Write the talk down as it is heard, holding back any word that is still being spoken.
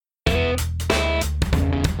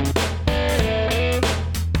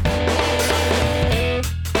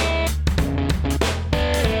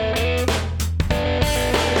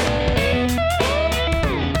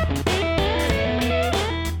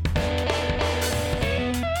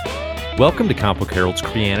Welcome to Comic Book Herald's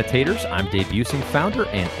Creanitators. I'm Dave Busing, founder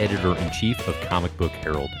and editor-in-chief of Comic Book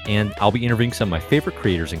Herald, and I'll be interviewing some of my favorite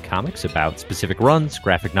creators in comics about specific runs,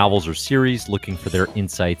 graphic novels, or series, looking for their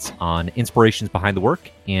insights on inspirations behind the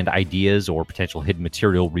work and ideas or potential hidden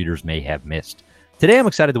material readers may have missed. Today, I'm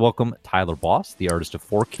excited to welcome Tyler Boss, the artist of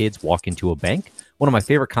Four Kids Walk Into a Bank, one of my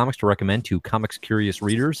favorite comics to recommend to comics-curious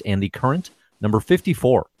readers, and the current number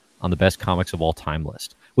 54 on the best comics of all time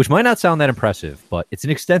list, which might not sound that impressive, but it's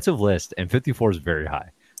an extensive list, and 54 is very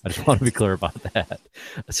high. I just want to be clear about that.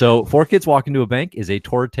 So Four Kids Walk Into a Bank is a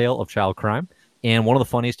torrid tale of child crime and one of the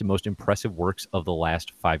funniest and most impressive works of the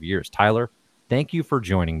last 5 years. Tyler, thank you for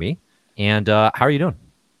joining me. And how are you doing?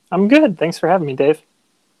 I'm good. Thanks for having me, Dave.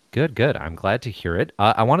 Good. I'm glad to hear it.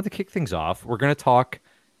 I wanted to kick things off. We're going to talk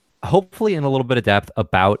hopefully in a little bit of depth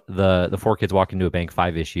about the Four Kids Walk Into a Bank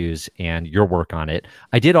 5 issues and your work on it.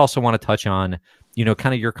 I did also want to touch on,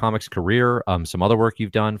 kind of your comics career, some other work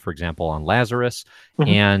you've done, for example, on Lazarus,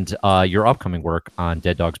 and your upcoming work on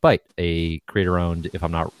Dead Dog's Bite, a creator-owned, if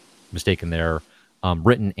I'm not mistaken there,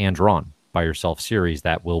 written and drawn by yourself series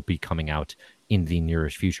that will be coming out in the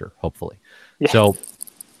nearest future, hopefully. Yeah.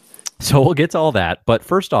 So we'll get to all that. But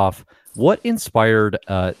first off, what inspired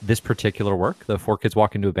this particular work, the Four Kids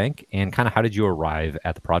Walk Into a Bank, and kind of how did you arrive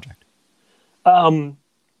at the project?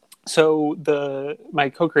 So my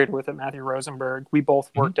co-creator with it, Matthew Rosenberg, we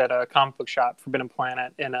both worked at a comic book shop, Forbidden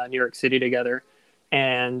Planet, in New York City together.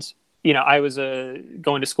 And, I was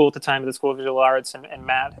going to school at the time at the School of Visual Arts, and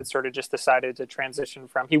Matt had sort of just decided to transition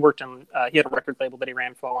from, he had a record label that he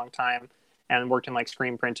ran for a long time and worked in like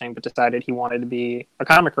screen printing, but decided he wanted to be a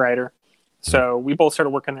comic writer. So we both started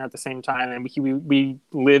working there at the same time, and we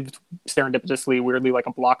lived serendipitously, weirdly, like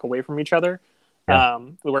a block away from each other. Yeah.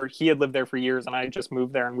 Where he had lived there for years, and I just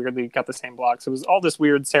moved there and weirdly got the same block. So it was all this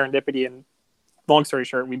weird serendipity. And long story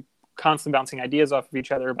short, we constantly bouncing ideas off of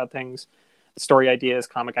each other about things, story ideas,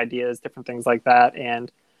 comic ideas, different things like that.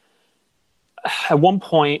 And at one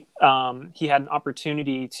point, he had an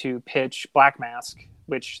opportunity to pitch Black Mask,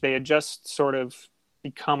 which they had just sort of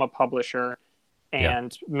become a publisher.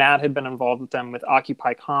 And Matt had been involved with them with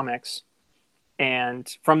Occupy Comics. And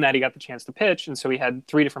from that, he got the chance to pitch. And so he had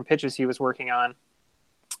 3 different pitches he was working on.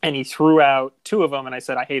 And he threw out 2 of them. And I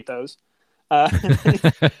said, I hate those. And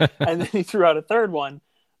then he threw out a third one.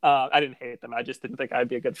 I didn't hate them. I just didn't think I'd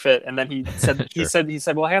be a good fit. And then he said, sure. he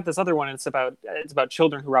said, well, I have this other one. And it's about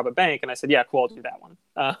children who rob a bank. And I said, yeah, cool, I'll do that one.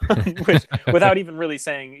 Which, without even really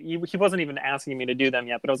saying, he wasn't even asking me to do them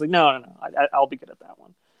yet. But I was like, no, I'll be good at that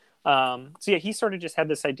one. So yeah, he sort of just had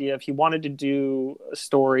this idea of he wanted to do a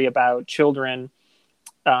story about children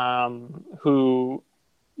who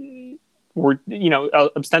were,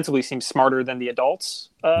 ostensibly seem smarter than the adults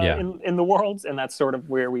in the world, and that's sort of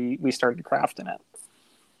where we started crafting it.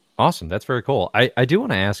 Awesome, that's very cool. I do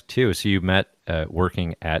want to ask too. So you met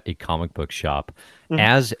working at a comic book shop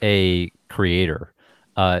as a creator.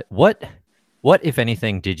 What, if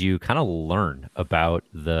anything, did you kind of learn about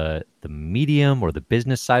the medium or the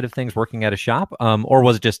business side of things working at a shop? Or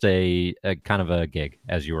was it just a kind of a gig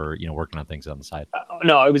as you were, working on things on the side?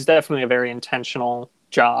 No, it was definitely a very intentional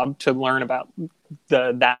job to learn about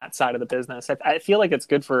that side of the business. I feel like it's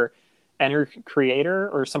good for any creator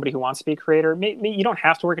or somebody who wants to be a creator. Maybe you don't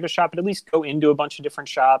have to work at a shop, but at least go into a bunch of different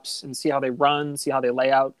shops and see how they run, see how they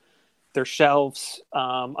lay out their shelves,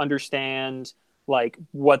 understand like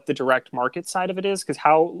what the direct market side of it is, because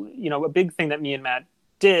how a big thing that me and Matt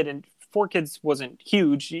did, and Four Kids wasn't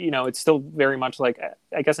huge, it's still very much like,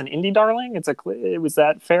 I guess, an indie darling. Was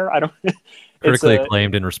that fair? I don't critically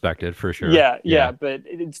acclaimed and respected for sure. Yeah, but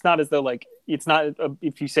it's not as though like it's not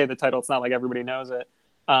if you say the title, it's not like everybody knows it.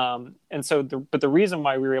 And so the reason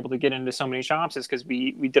why we were able to get into so many shops is because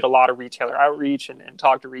we did a lot of retailer outreach and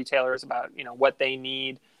talked to retailers about what they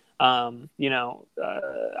need. I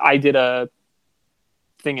did a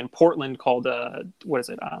thing in Portland called what is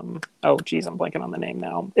it? I'm blanking on the name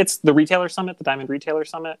now. It's the Retailer Summit, the Diamond Retailer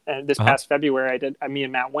Summit. And this past February, me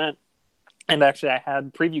and Matt went, and actually I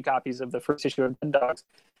had preview copies of the first issue of Dead Dogs,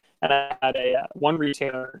 and I had one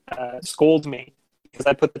retailer scold me because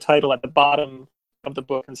I put the title at the bottom of the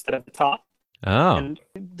book instead of the top. Oh, and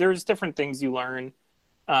there's different things you learn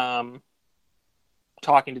talking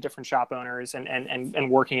to different shop owners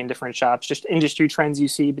and working in different shops, just industry trends you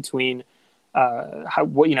see between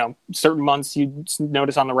certain months you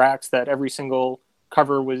notice on the racks that every single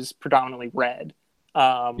cover was predominantly red,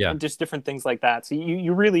 and just different things like that. So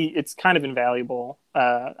you really, it's kind of invaluable,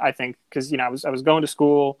 I think, because I was going to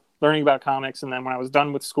school learning about comics, and then when I was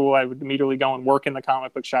done with school, I would immediately go and work in the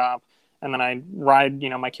comic book shop, and then I'd ride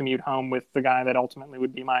my commute home with the guy that ultimately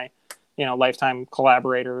would be my lifetime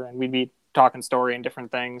collaborator, and we'd be talking story and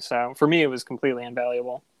different things. So for me, it was completely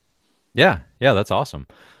invaluable. Yeah, yeah, that's awesome.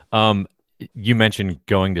 Um, you mentioned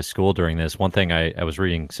going to school during this. One thing I was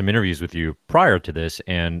reading some interviews with you prior to this,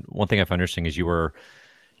 and one thing I found interesting is you were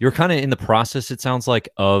kind of in the process, it sounds like,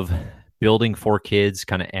 of building 4Kids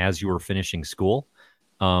kind of as you were finishing school.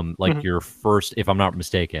 Like Mhm. your first, if I'm not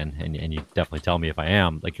mistaken, and you definitely tell me if I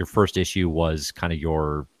am, like your first issue was kind of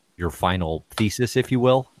your final thesis, if you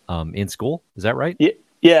will, in school. Is that right? Yeah,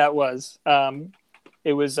 yeah, it was.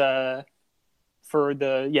 It was it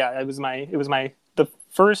was my the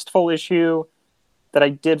first full issue that I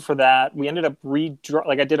did for that. We ended up redraw,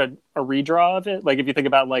 like I did a redraw of it. Like if you think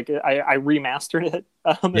about like I remastered it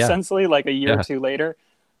Yeah, essentially like a year or yeah. two later.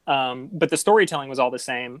 But the storytelling was all the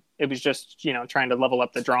same. It was just, trying to level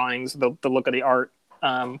up the drawings, the look of the art,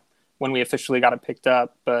 when we officially got it picked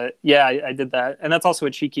up. But yeah, I did that. And that's also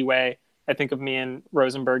a cheeky way, I think, of me and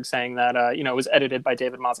Rosenberg saying that, it was edited by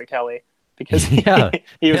David Mazzucchelli because Yeah,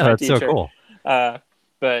 he was yeah, my that's so teacher. cool. Uh,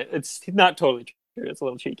 but it's not totally true. It's a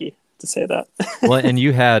little cheeky to say that. Well, and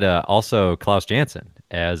you had also Klaus Janson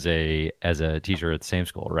as a teacher at the same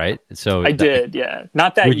school, right? So I did, yeah.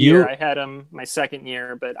 Not that would year. you? I had him my second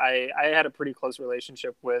year, but I had a pretty close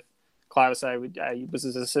relationship with Klaus. I was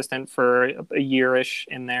his assistant for a yearish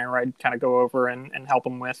in there, where I'd kind of go over and help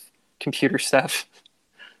him with computer stuff.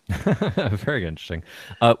 Very interesting.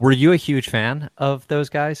 Were you a huge fan of those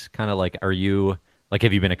guys? Kind of like, are you like,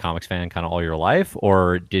 have you been a comics fan kind of all your life,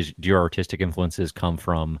 or do your artistic influences come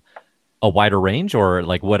from a wider range, or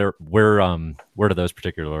like where do those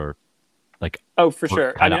particular like Oh, for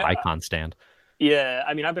sure. I kind of mean, icons stand? yeah.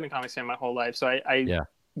 I mean, I've been a comics fan my whole life, so I Yeah,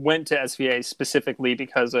 went to SVA specifically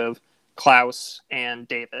because of Klaus and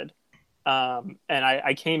David. And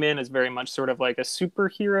I came in as very much sort of like a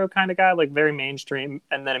superhero kind of guy, like very mainstream,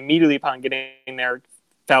 and then immediately upon getting there,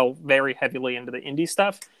 fell very heavily into the indie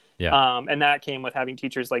stuff. yeah, And that came with having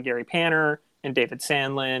teachers like Gary Panner and David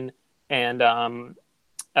Sandlin and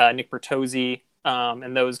Nick Bertozzi,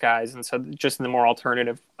 and those guys. And so just in the more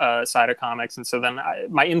alternative side of comics. And so then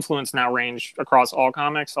my influence now ranged across all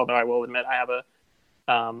comics, although I will admit I have a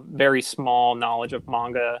very small knowledge of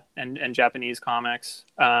manga and Japanese comics.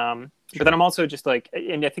 But then I'm also just like,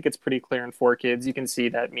 and I think it's pretty clear in 4Kids, you can see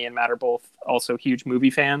that me and Matt are both also huge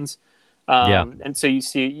movie fans. yeah. And so you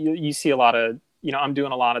see a lot of, I'm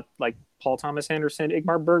doing a lot of like Paul Thomas Anderson,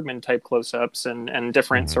 Igmar Bergman type close-ups and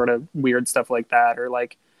different Hmm. sort of weird stuff like that. Or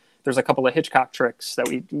like there's a couple of Hitchcock tricks that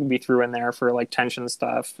we threw in there for like tension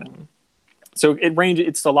stuff. And so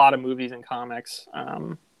it's a lot of movies and comics,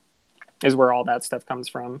 is where all that stuff comes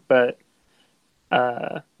from. But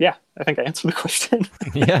yeah, I think I answered the question.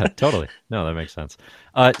 Yeah, totally. No, that makes sense.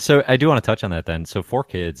 So I do want to touch on that then. So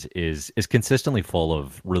 4Kids is consistently full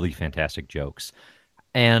of really fantastic jokes.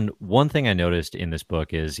 And one thing I noticed in this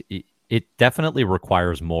book is it definitely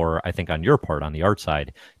requires more, I think, on your part, on the art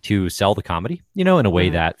side, to sell the comedy, in a way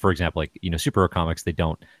Mhm. that, for example, like, superhero comics, they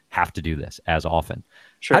don't have to do this as often.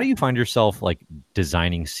 How do Sure. you find yourself like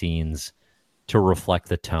designing scenes to reflect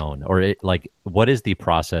the tone? Or like, what is the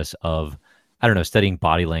process of, I don't know, studying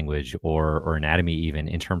body language or anatomy even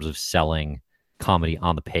in terms of selling comedy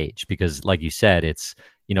on the page? Because like you said, it's,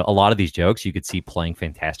 a lot of these jokes you could see playing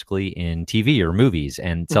fantastically in TV or movies,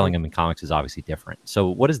 and Mhm. selling them in comics is obviously different. So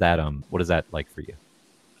what is that like for you?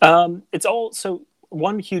 It's all so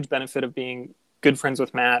one huge benefit of being good friends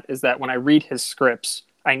with Matt is that when I read his scripts,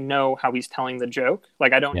 I know how he's telling the joke.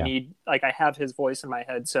 Like I don't Yeah. need like I have his voice in my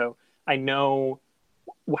head, so I know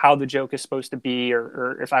how the joke is supposed to be,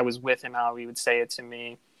 or if I was with him, how he would say it to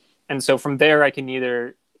me. And so from there, I can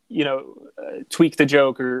either tweak the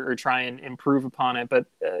joke or try and improve upon it. But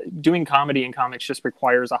doing comedy in comics just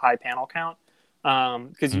requires a high panel count,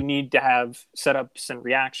 because Mm. you need to have setups and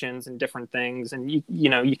reactions and different things. And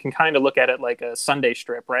you can kind of look at it like a Sunday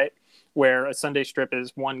strip, right? Where a Sunday strip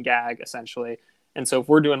is one gag essentially. And so if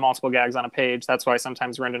we're doing multiple gags on a page, that's why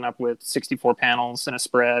sometimes we're ending up with 64 panels in a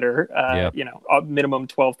spread, or Yeah. a minimum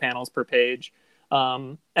 12 panels per page.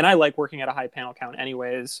 And I like working at a high panel count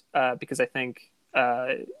anyways, because I think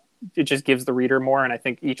it just gives the reader more, and I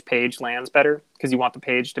think each page lands better because you want the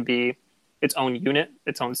page to be its own unit,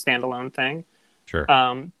 its own standalone thing. Sure.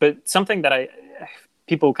 But something that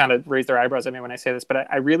people kind of raise their eyebrows at me when I say this, but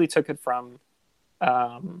I really took it from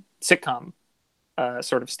sitcom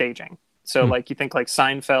sort of staging. So Hmm. like you think like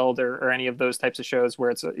Seinfeld or any of those types of shows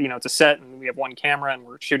where it's a set and we have one camera and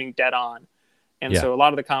we're shooting dead on. And Yeah. so a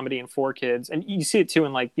lot of the comedy in 4Kids, and you see it too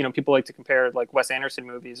in like, people like to compare like Wes Anderson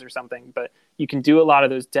movies or something, but you can do a lot of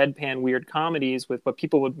those deadpan weird comedies with what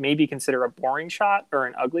people would maybe consider a boring shot or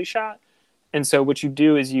an ugly shot. And so what you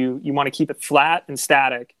do is you want to keep it flat and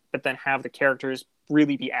static, but then have the characters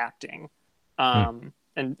really be acting.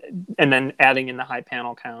 and then adding in the high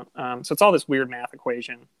panel count. So it's all this weird math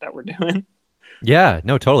equation that we're doing. Yeah,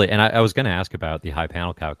 no, totally. And I was going to ask about the high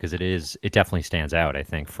panel count because it definitely stands out, I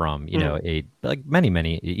think, from, a like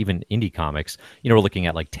many, even indie comics, we're looking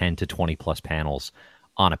at like 10 to 20 plus panels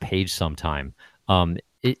on a page sometime.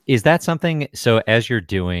 Is that something, so as you're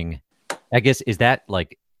doing, I guess, is that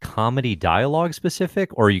like comedy dialogue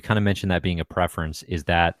specific, or you kind of mentioned that being a preference? Is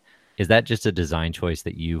that just a design choice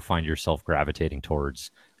that you find yourself gravitating towards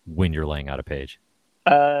when you're laying out a page?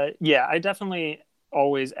 Yeah, I definitely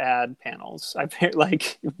always add panels.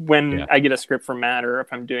 Like when Yeah. I get a script from Matt, or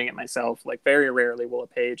if I'm doing it myself, like very rarely will a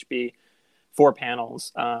page be 4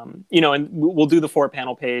 panels. And we'll do the 4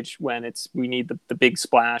 panel page when we need the big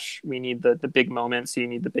splash, we need the big moment, so you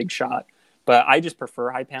need the big shot. But I just prefer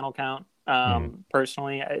high panel count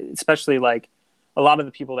personally, especially like a lot of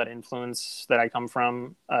the people that influence that I come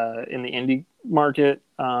from in the indie market.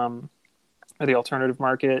 Or the alternative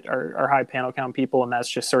market are high panel count people, and that's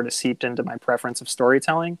just sort of seeped into my preference of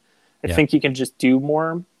storytelling. I think you can just do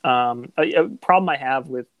more. A problem I have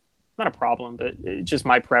with, not a problem, but it's just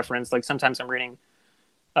my preference. Like sometimes I'm reading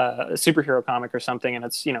a superhero comic or something, and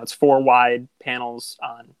it's 4 wide panels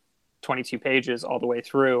on 22 pages all the way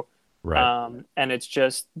through. Right. And it's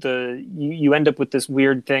just you end up with this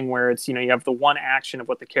weird thing where it's, you have the one action of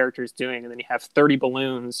what the character is doing, and then you have 30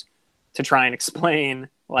 balloons to try and explain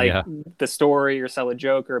the story or sell a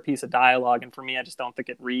joke or a piece of dialogue. And for me, I just don't think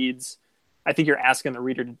it reads. I think you're asking the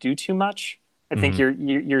reader to do too much. I think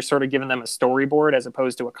you're sort of giving them a storyboard as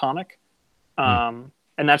opposed to a comic. And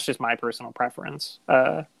that's just my personal preference.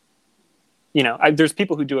 There's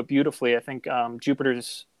people who do it beautifully. I think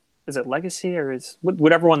Jupiter's, is it Legacy, or is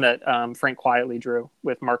whatever one that Frank Quietly drew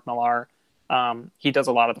with Mark Millar. He does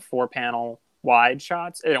a lot of the 4-panel wide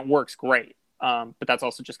shots, and it works great. But that's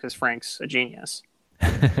also just because Frank's a genius.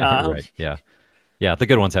 Right. Yeah. Yeah. The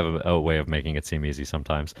good ones have a way of making it seem easy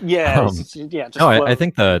sometimes. Yeah. No, I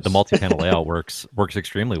think the multi-panel layout works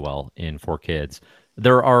extremely well for kids.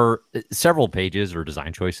 There are several pages or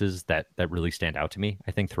design choices that really stand out to me,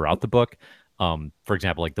 I think, throughout the book. For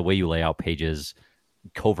example, like the way you lay out pages,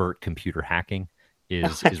 covert computer hacking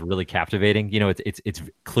is really captivating. It's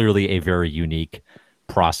clearly a very unique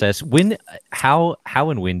process. How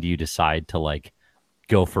and when do you decide to like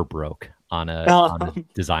go for broke on a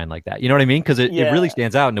design like that? You know what I mean? Because it really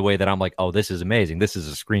stands out in a way that I'm like, oh, this is amazing. This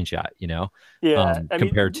is a screenshot,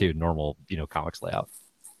 compared to normal, comics layout.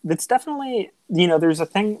 It's definitely, there was a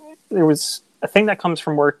thing that comes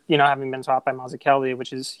from work, having been taught by Mazzucchelli,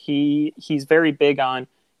 which is he's very big on,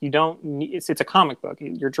 you don't need, it's a comic book.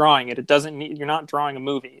 You're drawing it. It doesn't need, you're not drawing a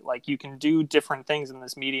movie. Like you can do different things in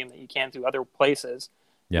this medium that you can't do other places.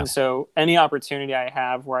 Yeah. And so any opportunity I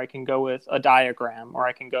have where I can go with a diagram, or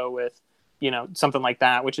I can go with, something like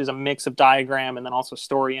that, which is a mix of diagram and then also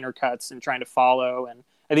story intercuts and trying to follow. And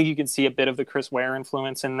I think you can see a bit of the Chris Ware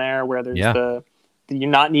influence in there, where there's you're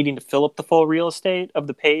not needing to fill up the full real estate of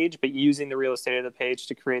the page, but using the real estate of the page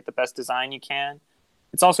to create the best design you can.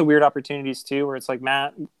 It's also weird opportunities too, where it's like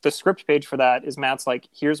Matt, the script page for that is Matt's like,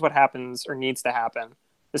 here's what happens or needs to happen.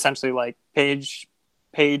 Essentially, like Paige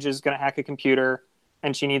is going to hack a computer,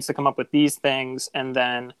 and she needs to come up with these things, and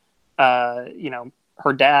then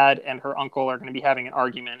her dad and her uncle are going to be having an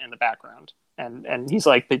argument in the background, and he's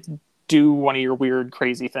like, do one of your weird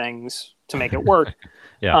crazy things to make it work.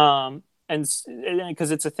 And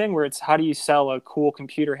because it's a thing where it's, how do you sell a cool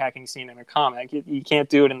computer hacking scene in a comic? You can't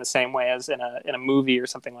do it in the same way as in a movie or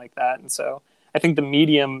something like that. And so I think the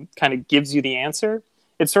medium kind of gives you the answer.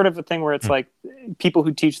 It's sort of a thing where it's like people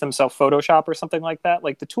who teach themselves Photoshop or something like that,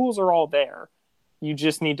 like the tools are all there. You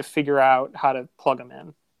just need to figure out how to plug them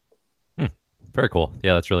in. Very cool.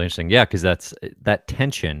 Yeah, that's really interesting. Yeah, because that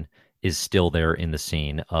tension is still there in the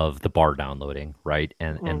scene of the bar downloading, right?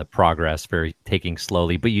 And the progress very taking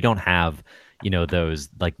slowly, but you don't have, those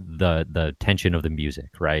like the tension of the music,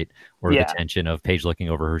 right? Or the tension of Paige looking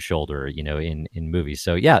over her shoulder, in movies.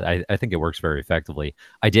 So yeah, I think it works very effectively.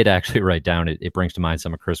 I did actually write down, it brings to mind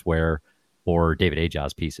some of Chris Ware or David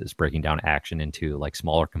Aja's pieces, breaking down action into like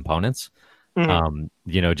smaller components.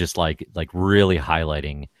 Just like really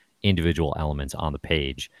highlighting individual elements on the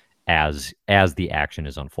page as the action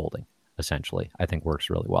is unfolding, essentially, I think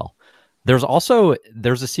works really well. There's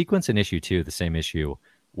a sequence in issue 2, the same issue,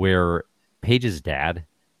 where Paige's dad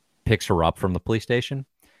picks her up from the police station,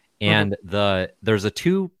 and there's a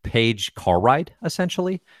 2-page car ride,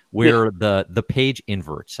 essentially, where the page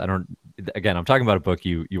inverts. I'm talking about a book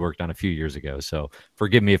you worked on a few years ago, so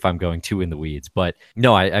forgive me if I'm going too in the weeds, but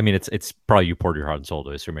no, I mean, it's probably you poured your heart and soul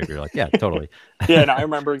to it, so maybe you're like, yeah, totally. Yeah, no, I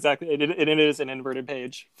remember exactly. It is an inverted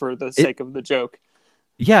page for the sake of the joke.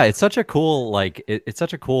 Yeah, it's such a cool it's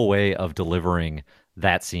such a cool way of delivering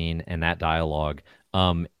that scene and that dialogue.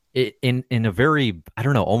 In a very, I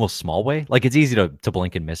don't know, almost small way. Like it's easy to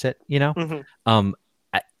blink and miss it, you know? Hmm. Um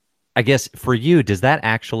I, I guess for you, does that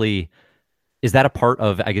actually is that a part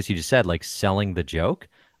of, I guess you just said, like selling the joke?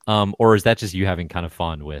 Or is that just you having kind of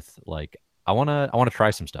fun with like I want to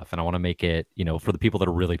try some stuff and I want to make it, for the people that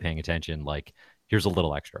are really paying attention, like here's a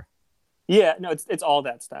little extra. Yeah, no, it's all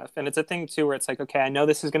that stuff, and it's a thing too where it's like, okay, I know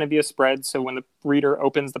this is going to be a spread, so when the reader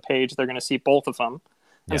opens the page, they're going to see both of them,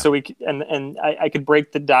 and Yeah. so I could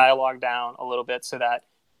break the dialogue down a little bit so that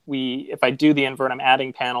if I do the invert, I'm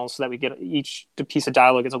adding panels so that we get each piece of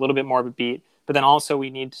dialogue is a little bit more of a beat, but then also we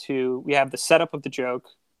have the setup of the joke,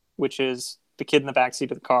 which is the kid in the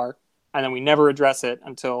backseat of the car, and then we never address it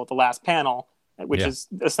until the last panel, which Yeah. is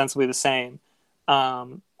ostensibly the same.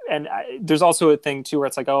 And there's also a thing too where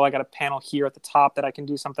it's like, oh, I got a panel here at the top that I can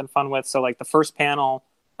do something fun with. So like the first panel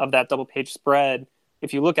of that double page spread,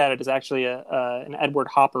 if you look at it, is actually an Edward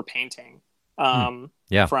Hopper painting, Hmm.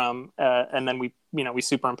 Yeah. from and then we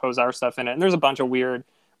superimpose our stuff in it. And there's a bunch of weird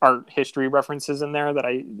art history references in there that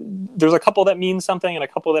there's a couple that mean something and a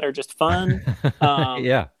couple that are just fun.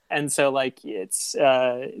 Yeah. And so like it's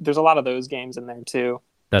there's a lot of those games in there too.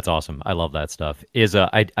 That's awesome. I love that stuff.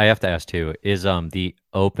 I have to ask too, is the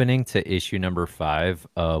opening to issue number 5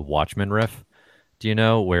 Watchmen riff? Do you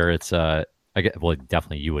know where it's I get, well,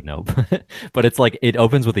 definitely you would know, but it's like it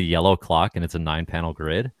opens with a yellow clock and it's a 9 panel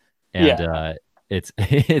grid, and Yeah, it's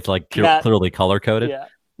it's like Matt. clearly color coded. Yeah,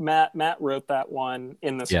 Matt wrote that one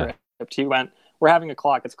in the Yeah. script. He went, "We're having a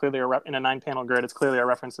clock. It's clearly in a 9 panel grid. It's clearly a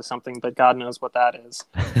reference to something, but God knows what that is."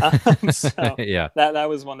 So Yeah. that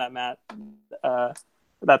was one that Matt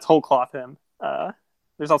that's whole cloth him.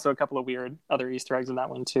 There's also a couple of weird other Easter eggs in that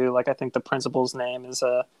one too. Like I think the principal's name is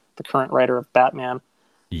the current writer of Batman.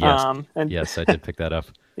 Yes. And Yes, I did pick that up.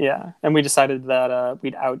 yeah, and we decided that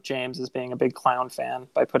we'd out James as being a big clown fan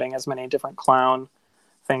by putting as many different clown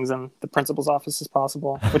things in the principal's office as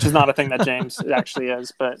possible, which is not a thing that James actually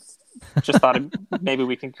is, but just thought maybe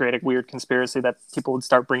we can create a weird conspiracy that people would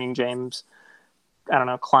start bringing James, I don't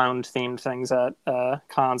know, clown themed things at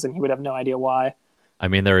cons, and he would have no idea why. I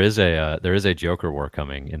mean, there is a Joker war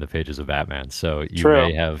coming in the pages of Batman, so True,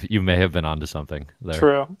 you may have been onto something there.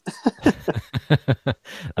 true.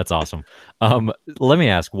 That's awesome. Let me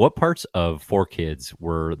ask, what parts of Four Kids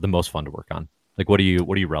were the most fun to work on? Like, what do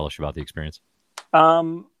you relish about the experience?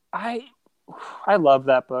 Um, I love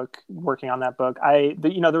that book. Working on that book,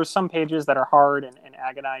 there were some pages that are hard and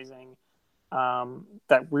agonizing,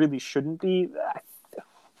 that really shouldn't be.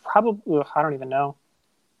 Probably, I don't even know.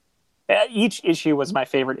 Each issue was my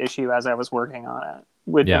favorite issue as I was working on it.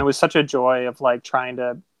 And Yeah. it was such a joy of like trying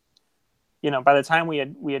to, by the time we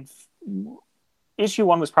had issue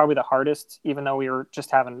one was probably the hardest, even though we were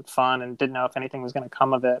just having fun and didn't know if anything was going to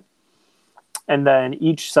come of it. And then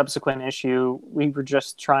each subsequent issue, we were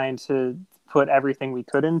just trying to put everything we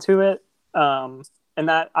could into it. And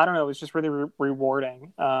that, I don't know, it was just really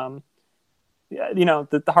rewarding.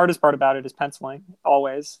 The hardest part about it is penciling,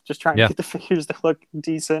 always just trying to Yeah. get the figures to look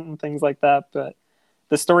decent and things like that. But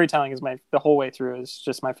the storytelling is the whole way through is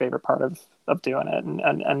just my favorite part of doing it,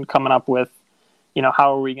 and coming up with,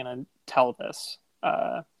 how are we going to tell this?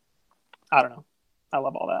 I don't know. I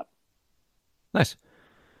love all that. Nice.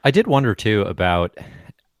 I did wonder too about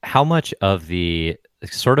how much of the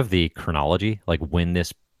sort of the chronology, like when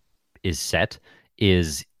this is set,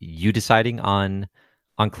 is you deciding on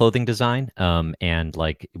clothing design, and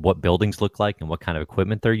like what buildings look like and what kind of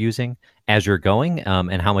equipment they're using as you're going,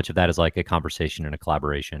 and how much of that is like a conversation and a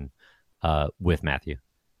collaboration with Matthew.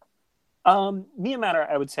 Me and Matt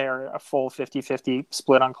I would say, are a full 50-50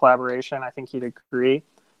 split on collaboration. I think he'd agree.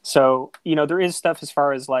 So, there is stuff as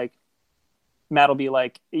far as like Matt will be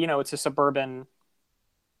like, it's a suburban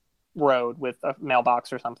road with a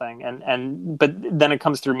mailbox or something, but then it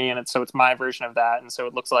comes through me, and it's my version of that, and so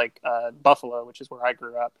it looks like Buffalo, which is where I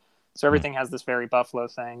grew up. So Mm. everything has this very Buffalo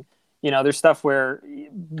thing. There's stuff where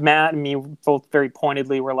Matt and me both very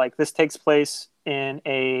pointedly were like, this takes place in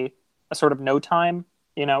a sort of no time.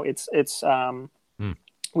 It's Mm.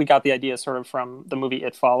 we got the idea sort of from the movie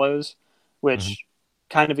It Follows, Mhm. which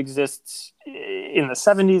kind of exists in the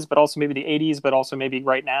 70s, but also maybe the 80s, but also maybe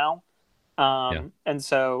right now. Yeah. And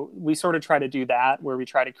so we sort of try to do that, where we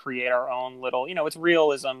try to create our own little, it's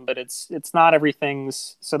realism, but it's not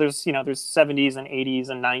everything's. So there's 70s and 80s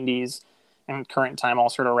and 90s and current time all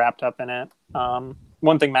sort of wrapped up in it.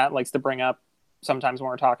 One thing Matt likes to bring up sometimes when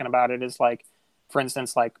we're talking about it is like, for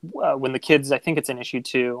instance, like when the kids, I think it's in issue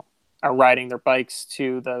 2, are riding their bikes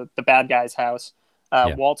to the bad guy's house.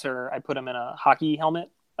 Yeah. Walter, I put him in a hockey helmet,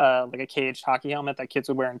 like a caged hockey helmet that kids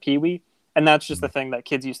would wear in Pee Wee, and that's just the thing that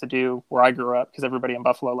kids used to do where I grew up because everybody in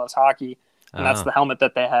Buffalo loves hockey, and that's the helmet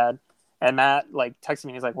that they had. And Matt like texted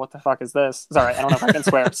me. He's like, "What the fuck is this?" Sorry, I don't know if I can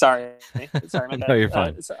swear. Sorry, my bad. No, you're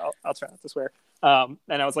fine. So I'll try not to swear. And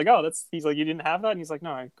I was like, "Oh, that's." He's like, "You didn't have that?" And he's like,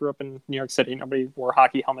 "No, I grew up in New York City. Nobody wore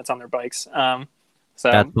hockey helmets on their bikes." So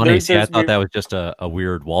That's funny. See, I thought that was just a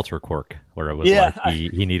weird Walter quirk where it was like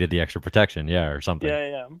he needed the extra protection, or something.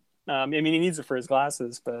 Yeah. I mean, he needs it for his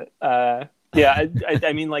glasses, but yeah,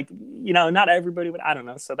 I mean, like, not everybody would. I don't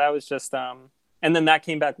know. So that was just and then that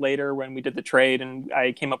came back later when we did the trade, and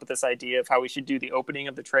I came up with this idea of how we should do the opening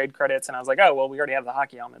of the trade credits. And I was like, oh, well, we already have the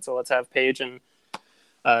hockey helmet, so let's have Paige and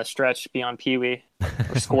Stretch be on Pee Wee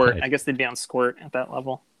or Squirt. Right. I guess they'd be on Squirt at that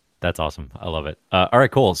level. That's awesome. I love it. All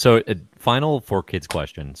right, cool. So final for kids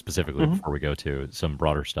question specifically before we go to some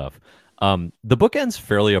broader stuff. The book ends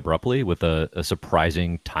fairly abruptly with a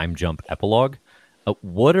surprising time jump epilogue.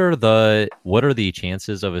 What are the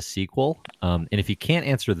chances of a sequel? And if you can't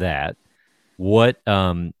answer that,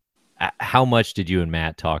 how much did you and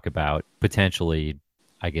Matt talk about potentially,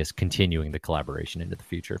 I guess, continuing the collaboration into the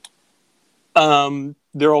future?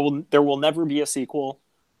 There will never be a sequel.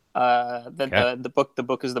 The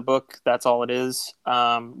book is the book. That's all it is.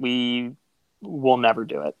 We will never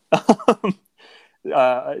do it.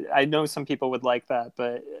 I know some people would like that,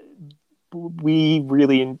 but we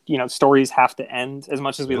really, stories have to end. As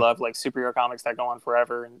much as we love like superhero comics that go on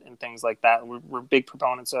forever and things like that, we're big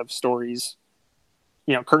proponents of stories.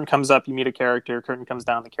 Curtain comes up, you meet a character, curtain comes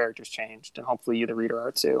down, the character's changed, and hopefully you, the reader,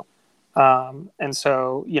 are too. And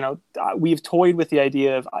so, we've toyed with the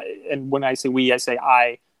idea of, and when I say we, I say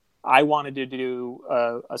I wanted to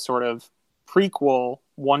do a sort of prequel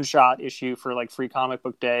one-shot issue for like Free Comic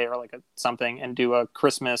Book Day or like something, and do a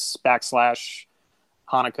Christmas /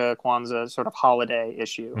 Hanukkah, Kwanzaa sort of holiday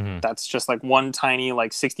issue. That's just like one tiny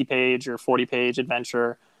like 60-page or 40-page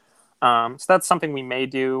adventure. So that's something we may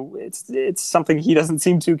do. It's something he doesn't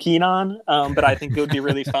seem too keen on, but I think it would be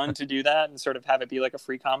really fun to do that and sort of have it be like a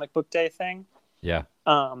Free Comic Book Day thing. Yeah.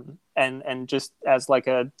 And just as like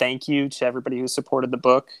a thank you to everybody who supported the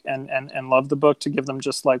book and loved the book, to give them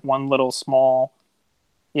just like one little small,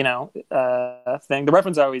 thing. The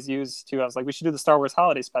reference I always use too, I was like, we should do the Star Wars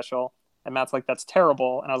holiday special. And Matt's like, that's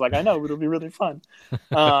terrible. And I was like, I know, it'll be really fun.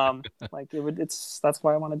 That's why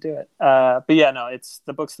I want to do it. But yeah, no, it's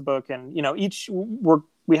the book's the book. And,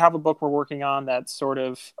 we have a book we're working on that sort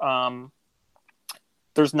of,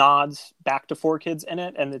 there's nods back to 4Kids in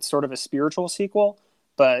it, and it's sort of a spiritual sequel.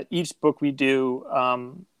 But each book we do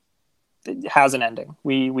it has an ending.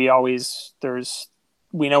 We know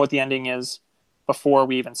what the ending is before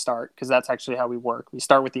we even start, because that's actually how we work. We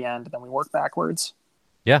start with the end, and then we work backwards.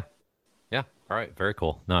 Yeah. All right. Very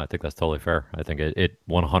cool. No, I think that's totally fair. I think it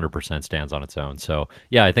 100% stands on its own. So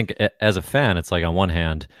yeah, I think as a fan, it's like on one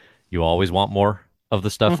hand, you always want more of the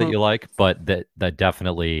stuff that you like, but that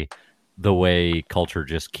definitely, the way culture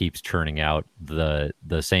just keeps churning out the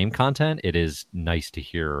same content, it is nice to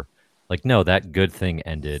hear like, no, that good thing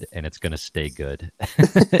ended and it's going to stay good.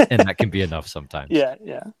 And that can be enough sometimes. Yeah,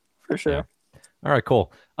 for sure. Yeah. All right,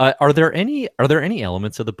 cool. Are there any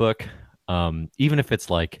elements of the book, even if it's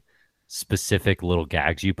like specific little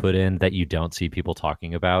gags you put in that you don't see people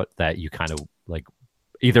talking about, that you kind of like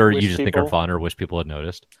either you just think are fun or wish people had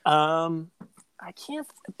noticed? I can't.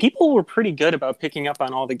 People were pretty good about picking up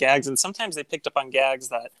on all the gags, and sometimes they picked up on gags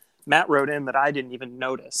that Matt wrote in that I didn't even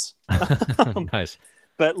notice. Nice.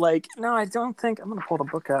 But like, no, I don't think. I'm gonna pull the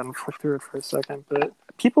book out and flip through it for a second. But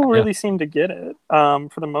people really seem to get it for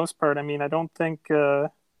the most part. I mean, I don't think.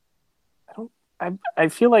 I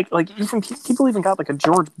feel like even people even got like a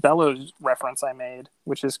George Bellows reference I made,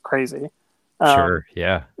 which is crazy. Sure.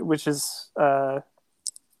 Yeah. Which is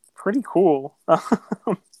pretty cool.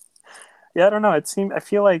 Yeah, I don't know. I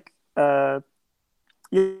feel like the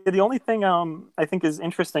only thing I think is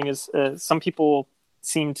interesting is some people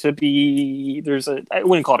seem to be, I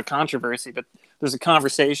wouldn't call it a controversy, but there's a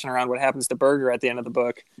conversation around what happens to Berger at the end of the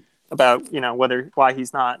book about, why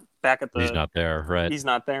he's not back he's not there, right? He's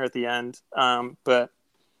not there at the end. But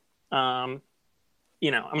I'm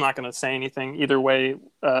not going to say anything either way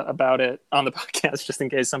about it on the podcast, just in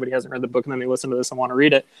case somebody hasn't read the book and then they listen to this and want to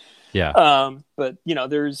read it. Yeah. But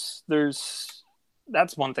there's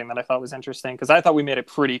that's one thing that I thought was interesting, because I thought we made it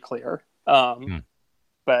pretty clear.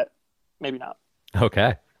 But maybe not.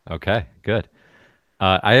 Okay, good.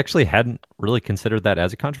 I actually hadn't really considered that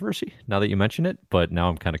as a controversy now that you mention it, but now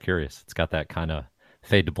I'm kind of curious. It's got that kind of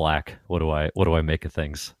fade to black. What do I make of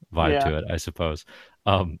things vibe to it, I suppose.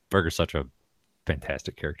 Berger's such a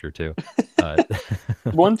fantastic character too.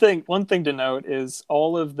 One thing to note is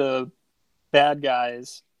all of the bad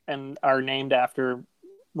guys and are named after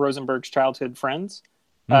Rosenberg's childhood friends.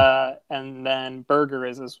 And then Berger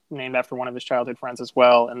is named after one of his childhood friends as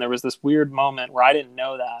well. And there was this weird moment where I didn't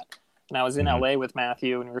know that. And I was in LA with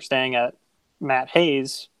Matthew, and we were staying at Matt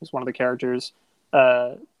Hayes, who's one of the characters,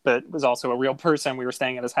 but was also a real person. We were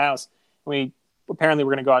staying at his house. We apparently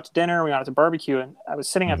were going to go out to dinner. We went out to barbecue, and I was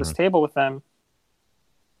sitting at this table with them,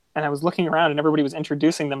 and I was looking around, and everybody was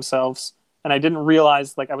introducing themselves. And I didn't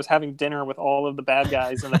realize, like, I was having dinner with all of the bad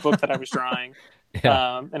guys in the book that I was drawing.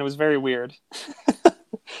 And it was very weird.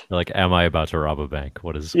 You're like, am I about to rob a bank?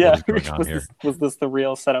 What is going on here? Was this the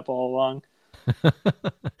real setup all along?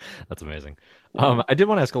 That's amazing. I did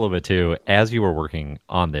want to ask a little bit too, as you were working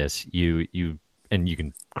on this, you and you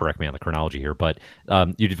can correct me on the chronology here, but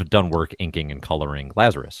you've done work inking and coloring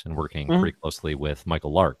Lazarus and working pretty closely with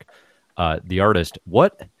Michael Lark, the artist.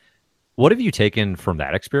 What have you taken from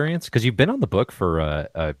that experience? Because you've been on the book for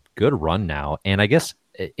a good run now, and I guess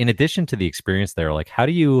in addition to the experience there, like how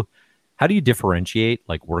do you differentiate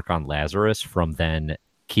like work on Lazarus from then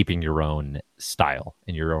keeping your own style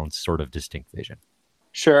and your own sort of distinct vision?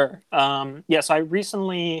 Sure. So I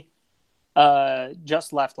recently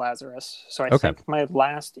just left Lazarus. So I think my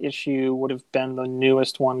last issue would have been the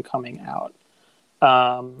newest one coming out.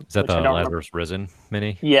 Is that the Lazarus Risen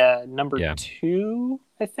mini? Yeah, number 2,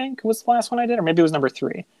 I think, was the last one I did, or maybe it was number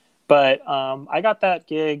 3. But I got that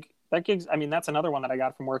gig. That gig's, I mean, that's another one that I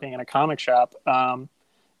got from working in a comic shop.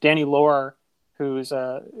 Danny Lore, who's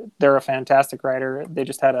they're a fantastic writer. They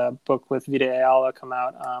just had a book with Vita Ayala come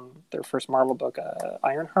out, their first Marvel book,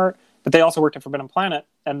 Ironheart. But they also worked at Forbidden Planet,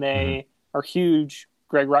 and they are huge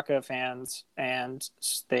Greg Rucka fans, and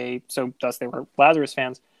thus they were Lazarus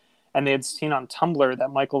fans. And they had seen on Tumblr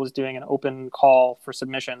that Michael was doing an open call for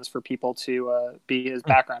submissions for people to be his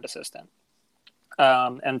background assistant.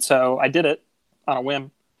 And so I did it on a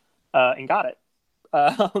whim and got it,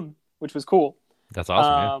 which was cool. That's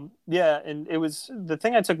awesome. And it was, the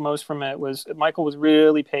thing I took most from it was Michael was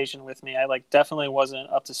really patient with me. I definitely wasn't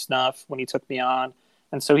up to snuff when he took me on.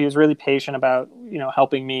 And so he was really patient about,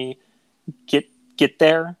 helping me get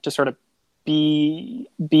there to sort of be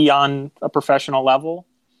on a professional level.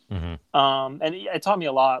 And it taught me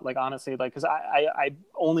a lot, honestly, because I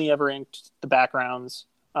only ever inked the backgrounds.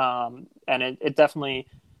 And it definitely,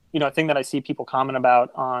 a thing that I see people comment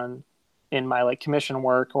about in my commission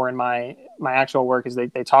work or in my actual work is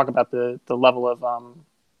they talk about the level of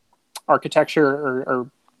architecture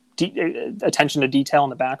or attention to detail in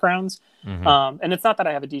the backgrounds. And it's not that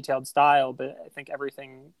I have a detailed style, but I think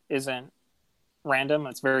everything isn't random.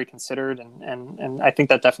 It's very considered. And I think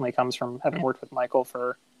that definitely comes from having worked with Michael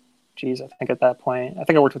for, I think at that point,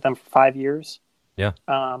 I worked with them for 5 years. Yeah.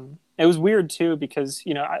 It was weird too, because,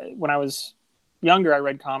 when I was younger, I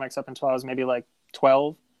read comics up until I was maybe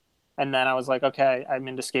 12. And then I was like, okay, I'm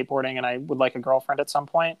into skateboarding and I would like a girlfriend at some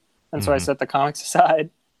point. And so I set the comics aside,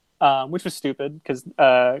 which was stupid because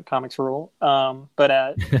comics rule. But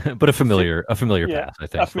a familiar path, I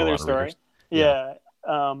think. A familiar story. Yeah.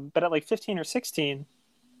 But at 15 or 16,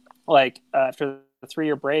 after the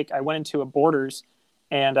 3-year break, I went into a Borders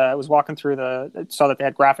and I was walking through saw that they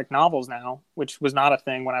had graphic novels now, which was not a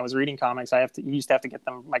thing when I was reading comics. You used to have to get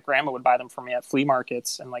them. My grandma would buy them for me at flea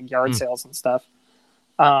markets and yard sales and stuff.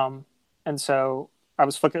 And so I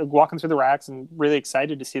was walking through the racks and really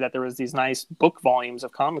excited to see that there was these nice book volumes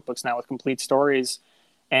of comic books now with complete stories.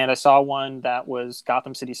 And I saw one that was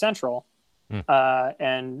Gotham City Central.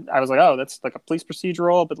 And I was like, oh, that's a police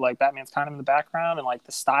procedural, but Batman's kind of in the background and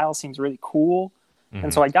the style seems really cool.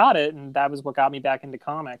 And so I got it, and that was what got me back into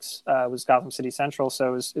comics, was Gotham City Central.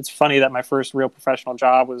 So it's funny that my first real professional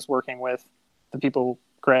job was working with the people,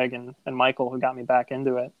 Greg and Michael, who got me back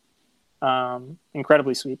into it.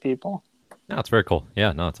 Incredibly sweet people. No, it's very cool.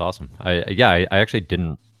 Yeah, no, it's awesome. I actually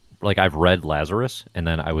didn't, I've read Lazarus, and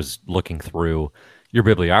then I was looking through your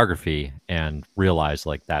bibliography and realized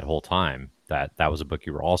that whole time that was a book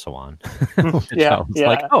you were also on.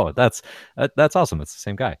 Oh, that's awesome. It's the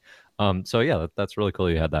same guy. So yeah, that's really cool.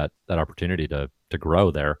 You had that opportunity to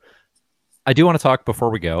grow there. I do want to talk before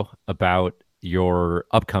we go about your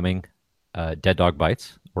upcoming Dead Dog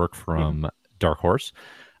Bites work from Dark Horse.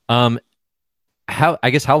 How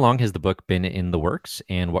long has the book been in the works,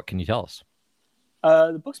 and what can you tell us?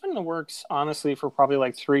 The book's been in the works, honestly, for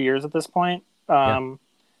probably 3 years at this point.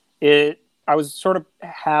 I was sort of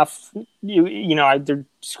half, I did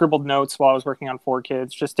scribbled notes while I was working on 4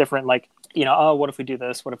 Kids, just different, oh, what if we do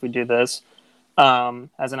this? What if we do this?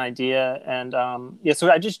 As an idea. And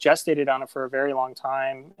so I just gestated on it for a very long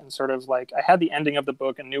time, and sort of I had the ending of the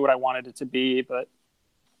book and knew what I wanted it to be, but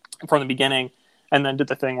from the beginning, and then did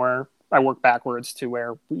the thing where I worked backwards to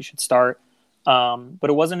where we should start. But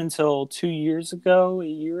it wasn't until 2 years ago,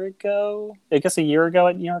 I guess a year ago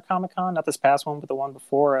at New York Comic Con, not this past one, but the one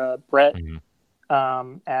before, Brett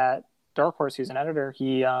at Dark Horse, who's an editor,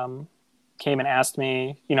 he came and asked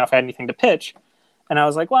me, if I had anything to pitch. And I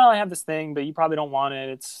was like, well, I have this thing, but you probably don't want it.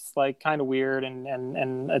 It's like kind of weird,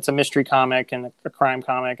 and it's a mystery comic and a crime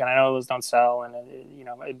comic, and I know those don't sell, and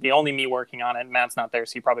it'd be only me working on it. Matt's not there,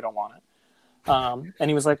 so you probably don't want it. And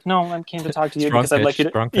he was like, no, I came to talk to you because I'd like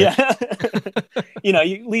you to,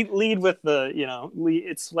 you lead with the,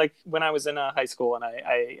 it's like when I was in high school and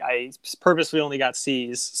I purposely only got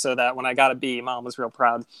C's so that when I got a B, mom was real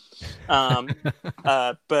proud. But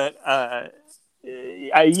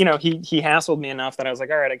he hassled me enough that I was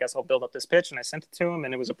like, all right, I guess I'll build up this pitch. And I sent it to him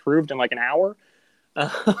and it was approved in like an hour.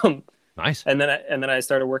 Nice. And then I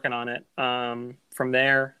started working on it from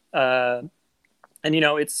there. And it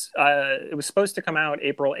was supposed to come out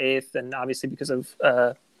April 8th, and obviously because of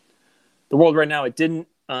the world right now, it didn't.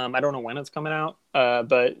 I don't know when it's coming out,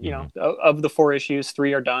 but of the 4 issues,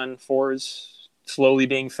 3 are done. 4 is slowly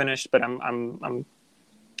being finished, but I'm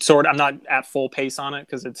not at full pace on it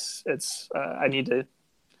because it's I need to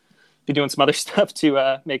be doing some other stuff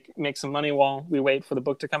to make some money while we wait for the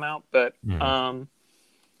book to come out. But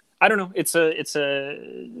I don't know. It's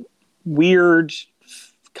a weird,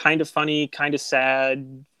 kind of funny, kind of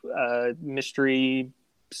sad mystery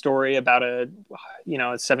story about a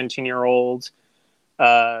 17-year-old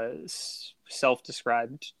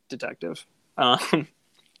self-described detective.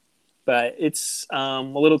 But it's a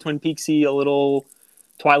little Twin Peaksy, a little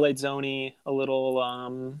Twilight Zone-y, a little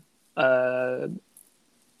blanking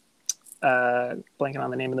on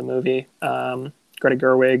the name of the movie. Greta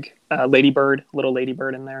Gerwig, Ladybird, little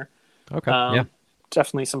Ladybird in there. Okay. Yeah.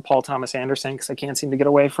 Definitely some Paul Thomas Anderson because I can't seem to get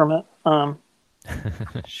away from it.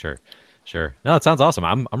 Sure. No, it sounds awesome.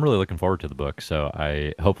 I'm really looking forward to the book. So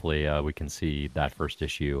hopefully we can see that first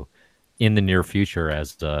issue in the near future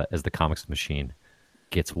as the comics machine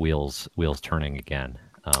gets wheels turning again.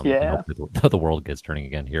 And hopefully the world gets turning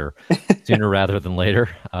again here sooner rather than later.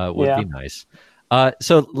 Would be nice.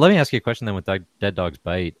 So let me ask you a question then with Dead Dog's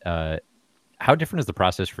Bite. How different is the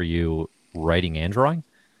process for you writing and drawing?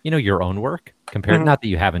 Your own work compared, not that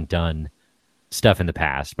you haven't done stuff in the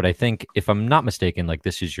past, but I think if I'm not mistaken, like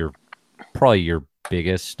this is probably your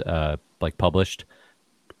biggest, published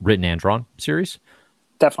written and drawn series.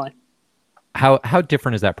 Definitely. How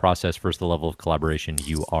different is that process versus the level of collaboration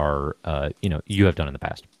you have done in the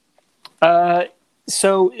past?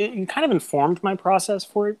 So it kind of informed my process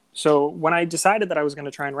for it. So when I decided that I was going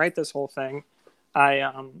to try and write this whole thing,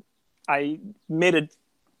 I made a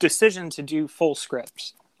decision to do full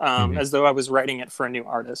scripts. As though I was writing it for a new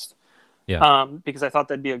artist. Yeah. Because I thought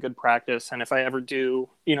that'd be a good practice. And if I ever do,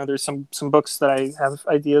 there's some books that I have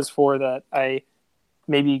ideas for that I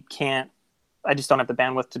maybe I just don't have the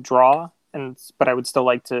bandwidth to draw, but I would still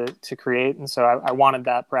like to create. And so I wanted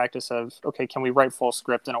that practice of, okay, can we write full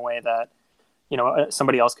script in a way that,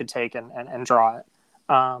 somebody else could take and draw it?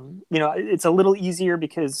 It's a little easier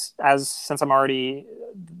because since I'm already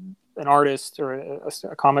an artist or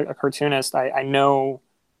a cartoonist, I know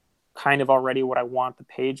kind of already what I want the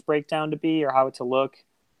page breakdown to be or how it to look.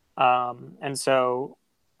 And so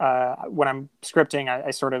when I'm scripting,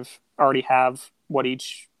 I sort of already have what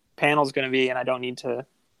each panel is going to be, and I don't need to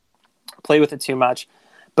play with it too much.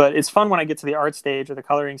 But it's fun when I get to the art stage or the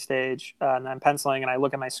coloring stage and I'm penciling and I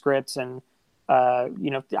look at my scripts and,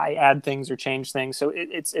 I add things or change things. So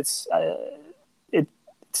it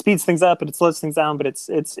speeds things up, but it slows things down, but it's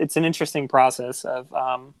an interesting process of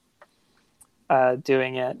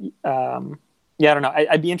doing it. I don't know.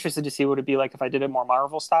 I'd be interested to see what it'd be like if I did it more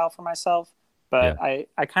Marvel style for myself, but I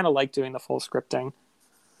kind of like doing the full scripting.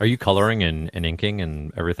 Are you coloring and inking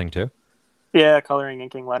and everything too? Yeah, coloring,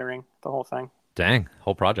 inking, lettering, the whole thing. Dang,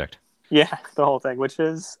 whole project. Yeah, the whole thing, which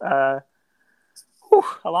is a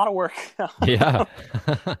lot of work. Yeah.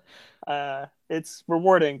 It's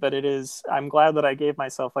rewarding, but I'm glad that I gave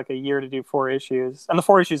myself like a year to do 4 issues, and the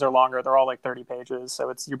 4 issues are longer. They're all like 30 pages.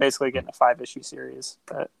 So you're basically getting a 5-issue series,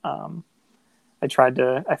 but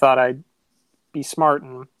I thought I'd be smart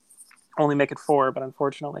and only make it 4, but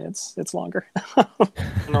unfortunately it's longer.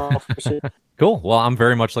 No, for sure. Cool. Well, I'm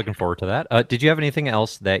very much looking forward to that. Did you have anything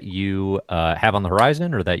else that you have on the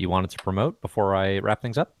horizon or that you wanted to promote before I wrap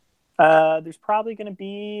things up? There's probably going to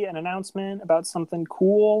be an announcement about something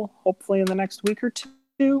cool, hopefully in the next week or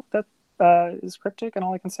 2. That is cryptic, and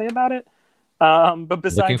all I can say about it. But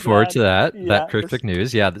besides, looking forward to that cryptic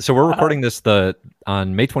news. Yeah. So we're recording this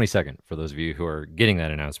on May 22nd for those of you who are getting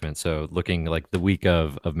that announcement. So looking like the week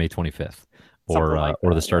of May 25th or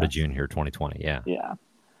the start of June here, 2020. Yeah. Yeah.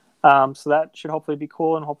 So that should hopefully be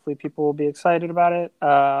cool, and hopefully people will be excited about it.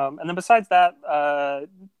 And then besides that,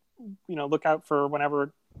 look out for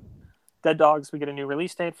whenever Dead Dogs, we get a new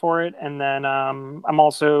release date for it. And then I'm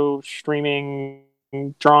also streaming,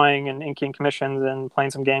 drawing, and inking commissions and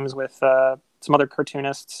playing some games with some other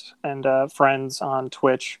cartoonists and friends on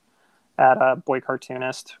Twitch at Boy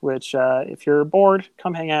Cartoonist, which if you're bored,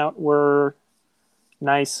 come hang out. We're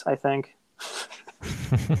nice, I think.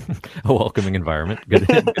 A welcoming environment. Good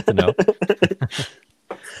to know.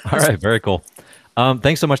 All right, very cool.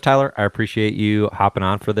 Thanks so much, Tyler. I appreciate you hopping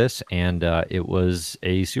on for this, and it was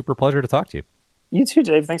a super pleasure to talk to you. You too,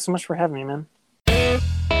 Dave. Thanks so much for having me, man.